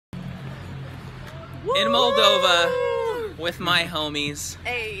in Moldova with my homies.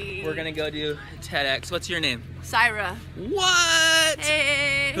 Hey. We're gonna go do TEDx. What's your name? Sirah. What?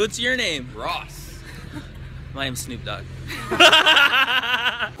 Hey. What's your name? Ross. My name's Snoop Dogg.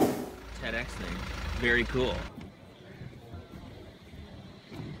 TEDx thing. Very cool.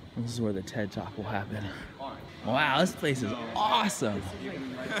 This is where the TED Talk will happen. Wow, this place is awesome.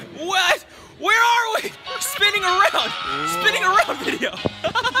 What? Where are we? Spinning around. Spinning around video.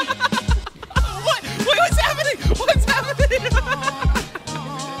 What? Wait, what's happening? What's happening?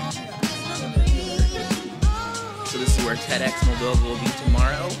 So this is where TEDx Moldova will be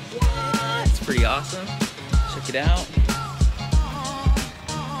tomorrow. What? It's pretty awesome. Check it out.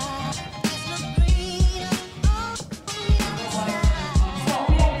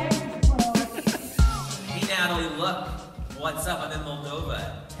 Look, what's up? I'm in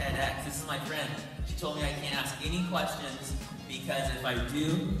Moldova, TEDx. This is my friend. She told me I can't ask any questions because if I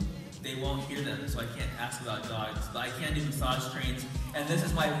do, they won't hear them. So I can't ask about dogs, but I can do massage trains. And this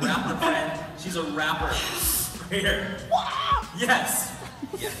is my rapper friend. She's a rapper. Right here. Yes.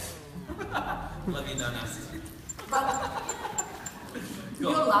 Yes. Let me know now. You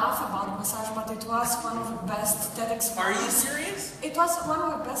laugh about massage, but it was one of the best TEDx moments. Are you serious? It was one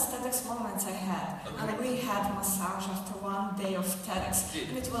of the best TEDx moments I had. Okay. And we had massage after one day of TEDx,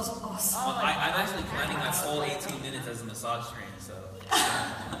 and it was awesome. Well, I'm actually planning my whole 18 minutes as a massage train, so.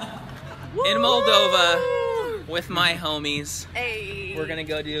 In Moldova with my homies. Hey. We're gonna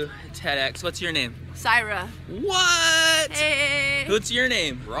go do TEDx. What's your name? Sirah. What? Hey. What's your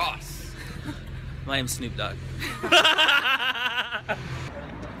name? Ross. My name's Snoop Dogg.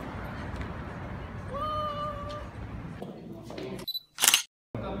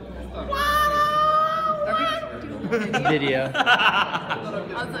 Video. I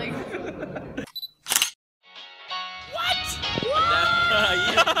was like,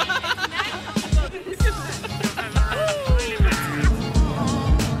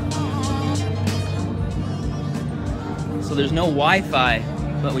 So there's no Wi-Fi,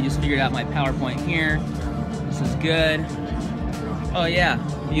 but we just figured out my PowerPoint here. This is good. Oh yeah,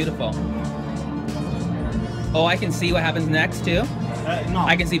 beautiful. Oh, I can see what happens next too? No.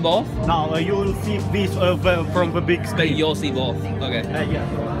 I can see both? No, you will see this from the big But screen. you'll see both. Okay. Yeah.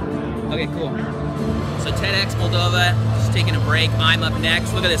 Okay, cool. So TEDx Moldova, just taking a break. I'm up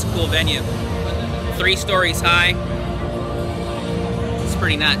next. Look at this cool venue. 3 stories high. It's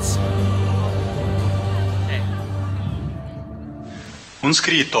pretty nuts. Hey. Un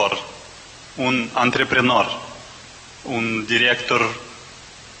scriitor, un antreprenor, un director,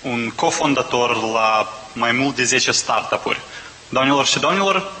 un cofondator la mai mult de 10 startup-uri. Doamnelor și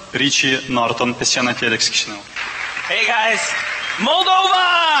domnilor, Richie Norton pe scena TEDx Chișinău. Hey guys,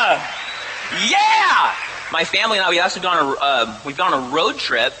 Moldova! Yeah! My family and I, we've gone on a road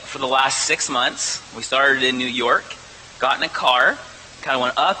trip for the last 6 months. We started in New York, got in a car, kind of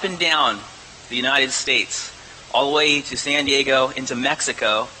went up and down the United States, all the way to San Diego, into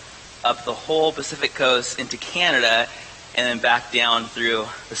Mexico, up the whole Pacific coast, into Canada, and then back down through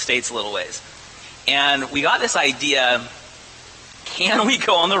the States a little ways. And we got this idea, can we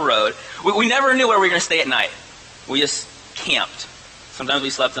go on the road? We never knew where we were going to stay at night. We just camped. Sometimes we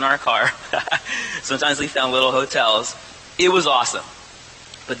slept in our car. Sometimes we found little hotels. It was awesome.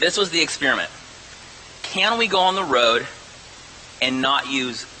 But this was the experiment. Can we go on the road and not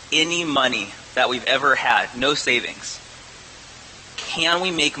use any money that we've ever had? No savings. Can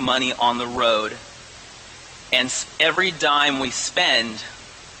we make money on the road? And every dime we spend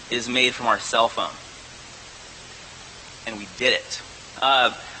is made from our cell phone. And we did it.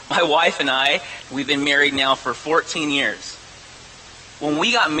 My wife and I, we've been married now for 14 years. When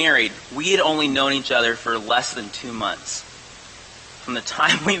we got married, we had only known each other for less than 2 months. From the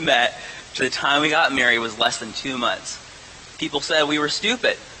time we met to the time we got married was less than 2 months. People said we were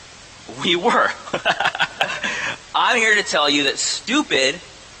stupid. We were. I'm here to tell you that stupid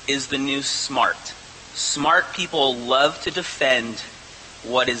is the new smart. Smart people love to defend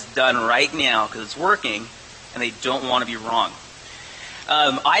what is done right now because it's working, and they don't want to be wrong.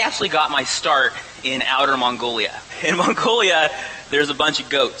 I actually got my start in outer Mongolia. In Mongolia, there's a bunch of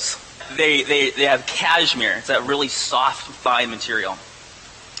goats. They have cashmere. It's that really soft, fine material.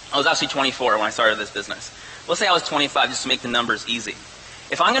 I was actually 24 when I started this business. Let's say I was 25 just to make the numbers easy.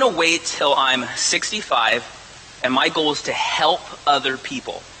 If I'm going to wait till I'm 65, and my goal is to help other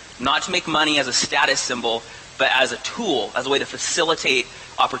people, not to make money as a status symbol, but as a tool, as a way to facilitate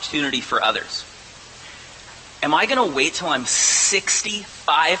opportunity for others. Am I going to wait till I'm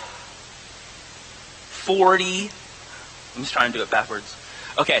 65, 40, I'm just trying to do it backwards.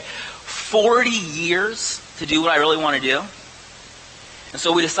 Okay, 40 years to do what I really want to do? And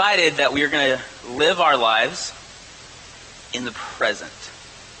so we decided that we were going to live our lives in the present.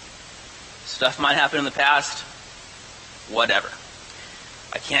 Stuff might happen in the past, whatever.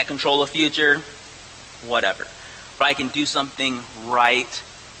 I can't control the future, whatever. But I can do something right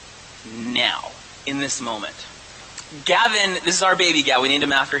now, in this moment. Gavin, this is our baby Gavin. We named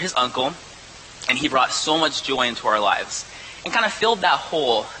him after his uncle, and he brought so much joy into our lives and kind of filled that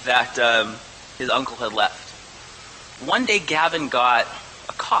hole that his uncle had left. One day Gavin got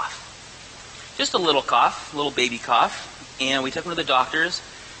a cough. Just a little cough, a little baby cough. And we took him to the doctors.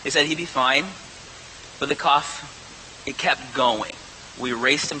 They said he'd be fine. But the cough, it kept going. We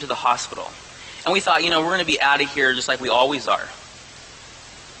raced him to the hospital. And we thought, we're going to be out of here just like we always are.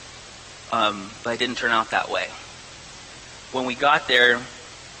 But it didn't turn out that way. When we got there,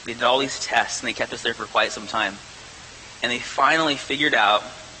 they did all these tests, and they kept us there for quite some time. And they finally figured out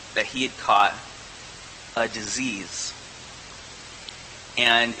that he had caught a disease.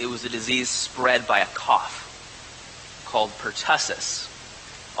 And it was a disease spread by a cough called pertussis,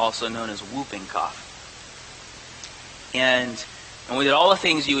 also known as whooping cough. And we did all the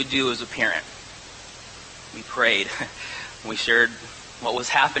things you would do as a parent. We prayed. We shared what was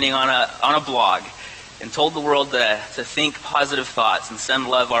happening on a blog and told the world to think positive thoughts and send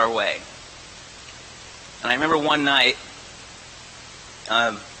love our way. And I remember one night,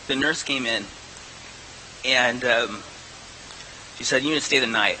 the nurse came in and she said, "You need to stay the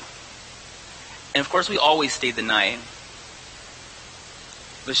night." And of course we always stayed the night.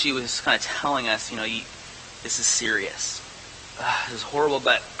 But she was kind of telling us, this is serious. This is horrible,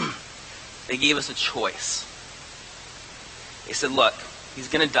 but they gave us a choice. They said, "Look, he's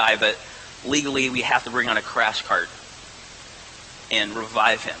going to die, but legally we have to bring on a crash cart and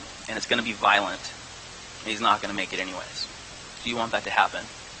revive him. And it's going to be violent. And he's not going to make it anyways. Do you want that to happen?"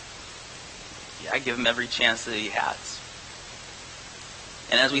 Yeah, I give him every chance that he has.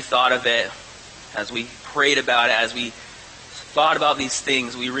 And as we thought of it, as we prayed about it, as we thought about these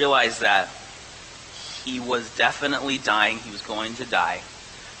things, we realized that he was definitely dying. He was going to die.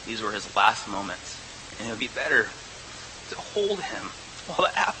 These were his last moments. And it would be better to hold him while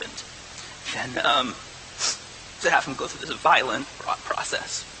that happened than to have him go through this violent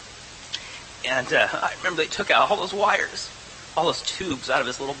process. And I remember they took out all those wires, all those tubes out of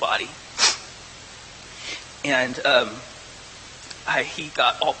his little body. And he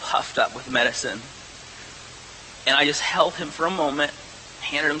got all puffed up with medicine. And I just held him for a moment,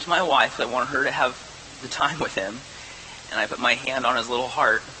 handed him to my wife. I wanted her to have the time with him. And I put my hand on his little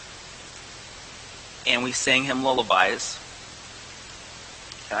heart. And we sang him lullabies.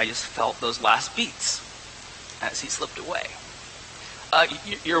 And I just felt those last beats as he slipped away.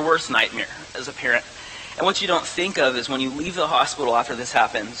 Your worst nightmare as a parent. And what you don't think of is when you leave the hospital after this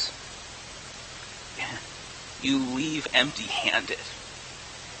happens, you leave empty-handed.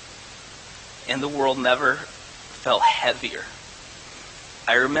 And the world never felt heavier.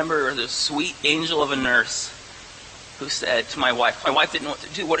 I remember the sweet angel of a nurse who said to my wife didn't know what to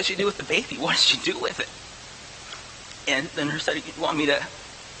do. What did she do with the baby? What did she do with it? And the nurse said, "You want me to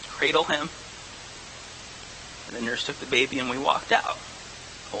cradle him?" And the nurse took the baby and we walked out,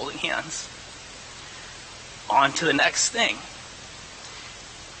 holding hands. On to the next thing.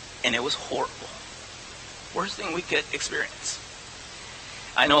 And it was horrible. Worst thing we could experience.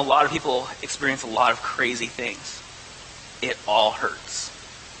 I know a lot of people experience a lot of crazy things. It all hurts.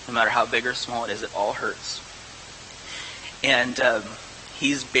 No matter how big or small it is, it all hurts. And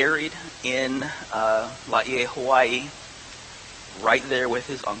he's buried in Laie, Hawaii, right there with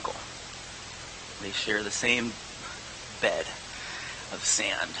his uncle. They share the same bed of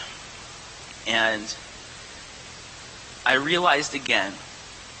sand. And I realized again,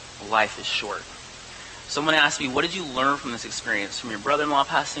 life is short. Someone asked me, what did you learn from this experience? From your brother-in-law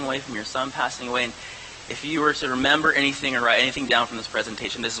passing away, from your son passing away? And if you were to remember anything or write anything down from this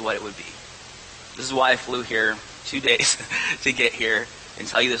presentation, this is what it would be. This is why I flew here 2 days to get here and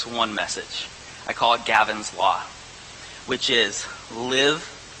tell you this one message. I call it Gavin's Law, which is live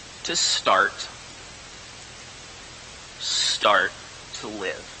to start to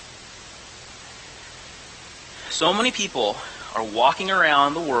live. So many people are walking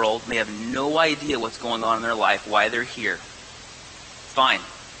around the world, and they have no idea what's going on in their life, why they're here. Fine.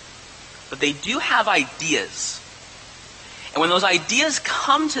 But they do have ideas. And when those ideas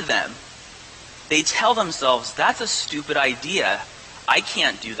come to them, they tell themselves, that's a stupid idea. I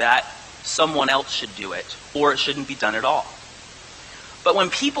can't do that. Someone else should do it. Or it shouldn't be done at all. But when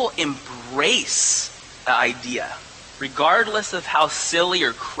people embrace the idea, regardless of how silly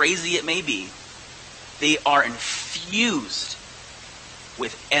or crazy it may be, they are infused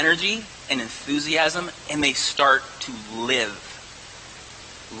with energy and enthusiasm, and they start to live.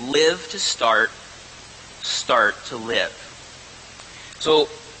 Live to start, start to live. So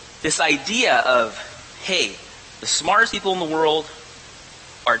this idea of, hey, the smartest people in the world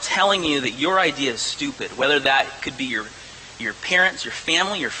are telling you that your idea is stupid, whether that could be your parents, your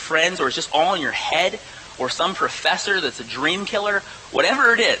family, your friends, or it's just all in your head, or some professor that's a dream killer,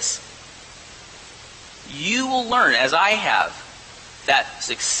 whatever it is, you will learn, as I have, that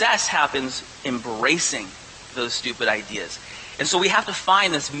success happens embracing those stupid ideas. And so we have to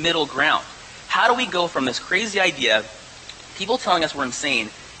find this middle ground. How do we go from this crazy idea, people telling us we're insane,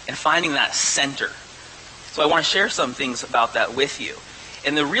 and finding that center? So I want to share some things about that with you.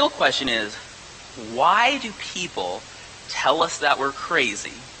 And the real question is, why do people tell us that we're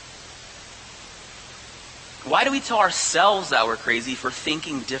crazy? Why do we tell ourselves that we're crazy for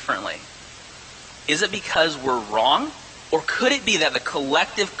thinking differently? Is it because we're wrong? Or could it be that the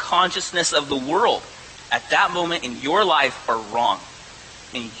collective consciousness of the world at that moment in your life are wrong?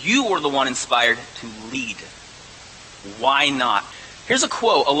 And you were the one inspired to lead. Why not? Here's a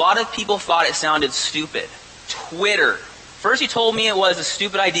quote. A lot of people thought it sounded stupid. Twitter. First he told me it was a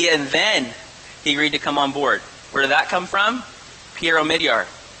stupid idea, and then he agreed to come on board. Where did that come from? Piero Midyar.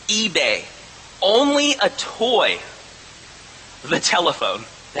 eBay. Only a toy. The telephone.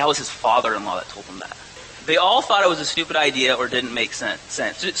 That was his father-in-law that told him that. They all thought it was a stupid idea or didn't make sense.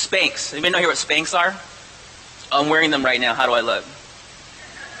 Spanx. Anybody know here what Spanx are? I'm wearing them right now. How do I look?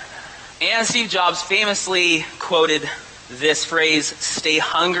 And Steve Jobs famously quoted this phrase, stay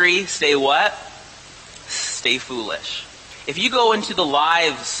hungry, stay what? Stay foolish. If you go into the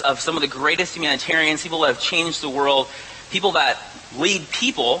lives of some of the greatest humanitarians, people that have changed the world, people that lead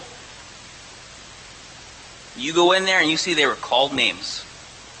people, you go in there and you see they were called names.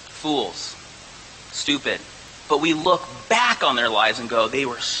 Fools. Stupid. But we look back on their lives and go, they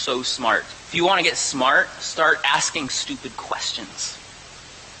were so smart. If you want to get smart, start asking stupid questions.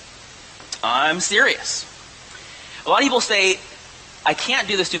 I'm serious. A lot of people say, I can't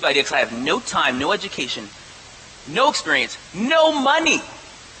do this stupid idea because I have no time, no education, no experience, no money.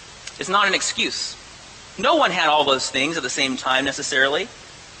 It's not an excuse. No one had all those things at the same time necessarily. You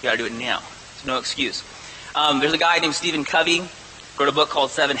got to do it now. It's no excuse. There's a guy named Stephen Covey, wrote a book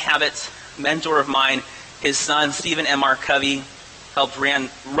called 7 Habits. Mentor of mine, his son, Stephen M.R. Covey, helped run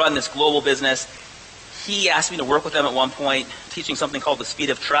this global business. He asked me to work with them at one point, teaching something called The Speed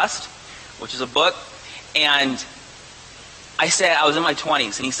of Trust, which is a book. And I said, I was in my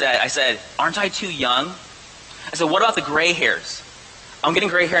 20s, and I said, aren't I too young? I said, what about the gray hairs? I'm getting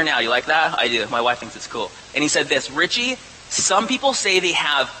gray hair now. You like that? I do. My wife thinks it's cool. And he said this, Richie, some people say they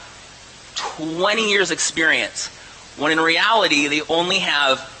have 20 years experience, when in reality, they only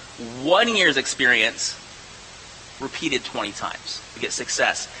have 1 year's experience repeated 20 times to get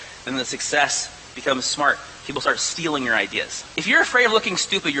success. Then the success becomes smart. People start stealing your ideas. If you're afraid of looking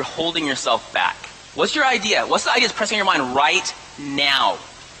stupid, you're holding yourself back. What's your idea? What's the idea that's pressing your mind right now?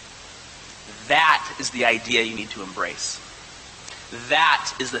 That is the idea you need to embrace.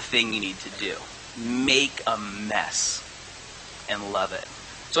 That is the thing you need to do. Make a mess and love it.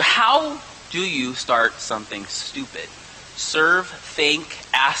 So how do you start something stupid? Serve, think,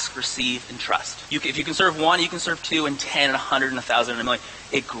 ask, receive, and trust. If you can serve 1, you can serve 2, and 10, and 100, and 1,000, and 1,000,000.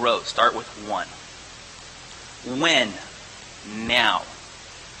 It grows. Start with 1. When? Now.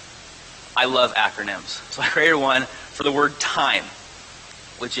 I love acronyms. So I created one for the word time,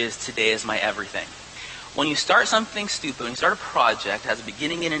 which is today is my everything. When you start something stupid, when you start a project, it has a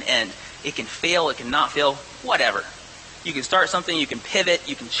beginning and an end. It can fail, it can not fail, whatever. You can start something, you can pivot,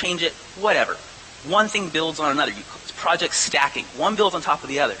 you can change it, whatever. One thing builds on another. It's project stacking. One builds on top of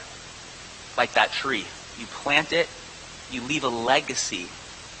the other. Like that tree. You plant it, you leave a legacy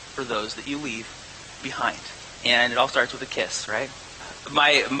for those that you leave behind. And it all starts with a kiss, right?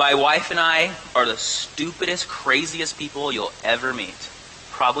 My wife and I are the stupidest, craziest people you'll ever meet.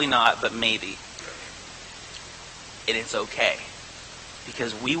 Probably not, but maybe. And it's okay.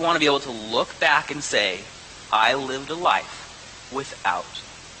 Because we want to be able to look back and say, I lived a life without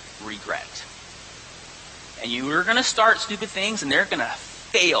regret. And you are going to start stupid things, and they're going to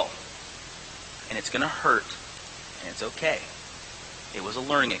fail. And it's going to hurt. And it's okay. It was a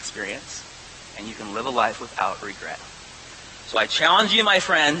learning experience. And you can live a life without regret. So I challenge you, my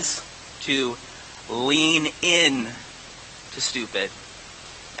friends, to lean in to stupid.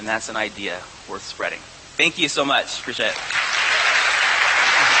 And that's an idea worth spreading. Thank you so much. Appreciate it.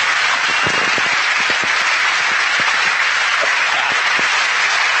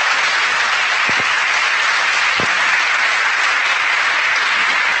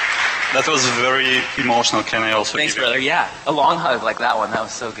 That was very emotional. Can I also Thanks, give brother. Yeah, a long hug like that one. That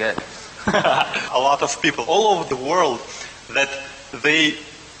was so good. a lot of people all over the world that they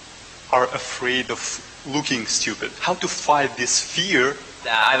are afraid of looking stupid. How to fight this fear?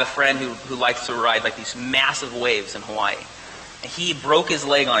 I have a friend who likes to ride like these massive waves in Hawaii. And he broke his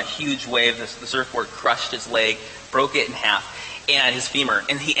leg on a huge wave. The surfboard crushed his leg, broke it in half, and his femur.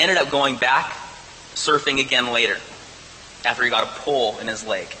 And he ended up going back surfing again later after he got a pull in his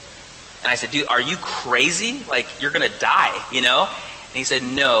leg. And I said, dude, are you crazy? Like, you're going to die, you know? And he said,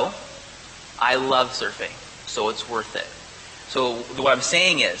 no, I love surfing, so it's worth it. So what I'm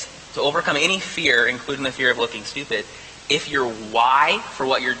saying is, to overcome any fear, including the fear of looking stupid, if your why for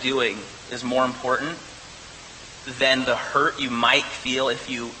what you're doing is more important than the hurt you might feel if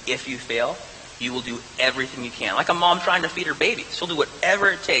you fail, you will do everything you can. Like a mom trying to feed her baby. She'll do whatever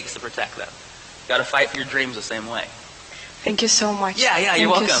it takes to protect them. You got to fight for your dreams the same way. Thank you so much. Yeah, you're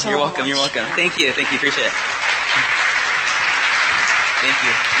welcome. You're welcome. You're welcome. Thank you. Appreciate it. Thank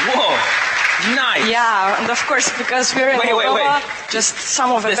you. Whoa, nice. Yeah, and of course, because we're in Moldova, just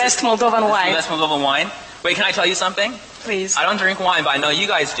some of the best Moldovan wine. The best Moldovan wine. Wait, can I tell you something? Please. I don't drink wine, but I know you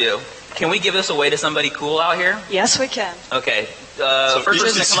guys do. Can we give this away to somebody cool out here? Yes, we can. Okay. So first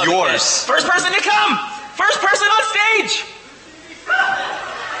person to come yours. First person to come. First person on stage.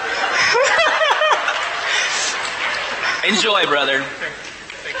 Enjoy, brother.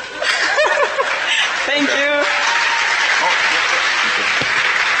 Thank you.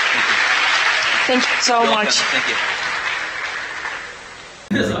 Thank you so much. Thank you.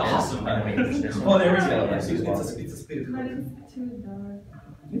 This is awesome. Oh, there we go. It's a spirit.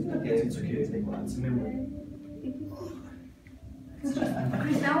 It's okay. It's a memory.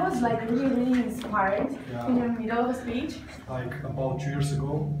 That was like really inspired in the middle of the speech. Like about 2 years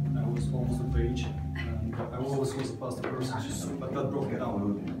ago, I was almost at the age, and I always was a pastor person, but that broke me down.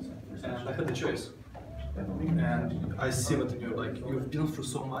 And I had the choice. And I see that in you, like you've been through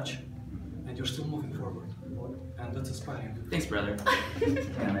so much, and you're still moving forward. And that's inspiring. Thanks, brother. Yeah,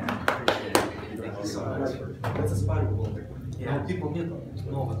 man. Appreciate it. Thank you so much. That's inspiring. Yeah. People need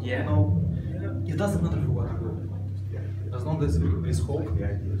to know that. Yeah. You know, it doesn't matter for what you do. As long as there is hope,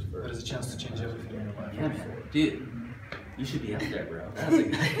 there is a chance to change everything in your life. Yeah. Dude, you should be out there, bro.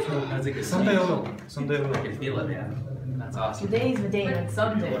 That's a good Someday I will. Someday I will. I can feel it, man. That's awesome. Today is the day, not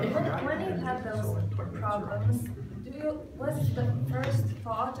someday. When you had those problems, was the first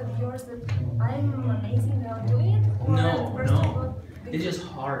thought of yours that I'm amazing now doing it? Or No. It's just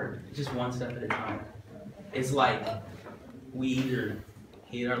hard. It's just one step at a time. It's like we either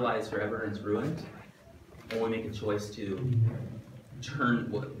hate our lives forever and it's ruined, or we make a choice to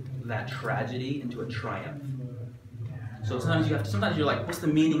turn that tragedy into a triumph. So sometimes you're like, what's the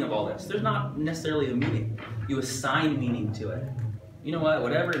meaning of all this? There's not necessarily a meaning. You assign meaning to it. You know what?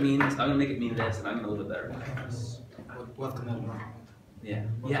 Whatever it means, I'm gonna make it mean this, and I'm gonna live a better life. What can I learn? Yeah.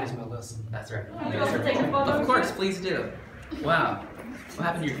 What was my lesson? That's right. You want to take a photo? Of course, please do. Wow. What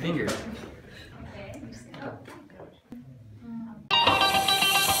happened to your finger?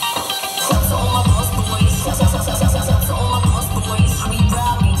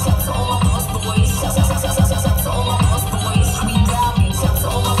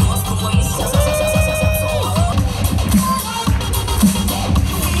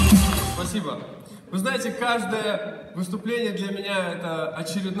 Спасибо. Вы знаете, каждое выступление для меня это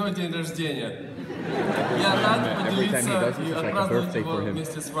очередной день рождения. Я рад поделиться и отпраздновать его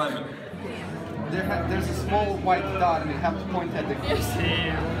вместе с вами. There's a small white dot and you have to point at the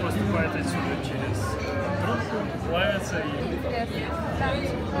И поступает отсюда через трубку, плавится и...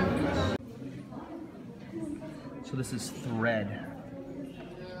 So this is thread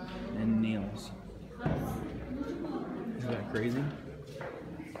and nails. Isn't that crazy?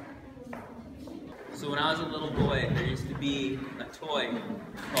 So when I was a little boy, there used to be a toy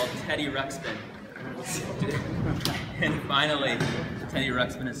called Teddy Ruxpin. And finally, Teddy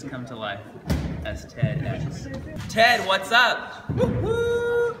Ruxpin has come to life as TEDx. Ted, what's up?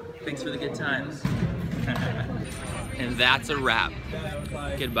 Woo-hoo! Thanks for the good times. And that's a wrap.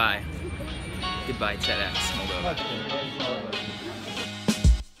 Goodbye. Goodbye, TEDx Moldova.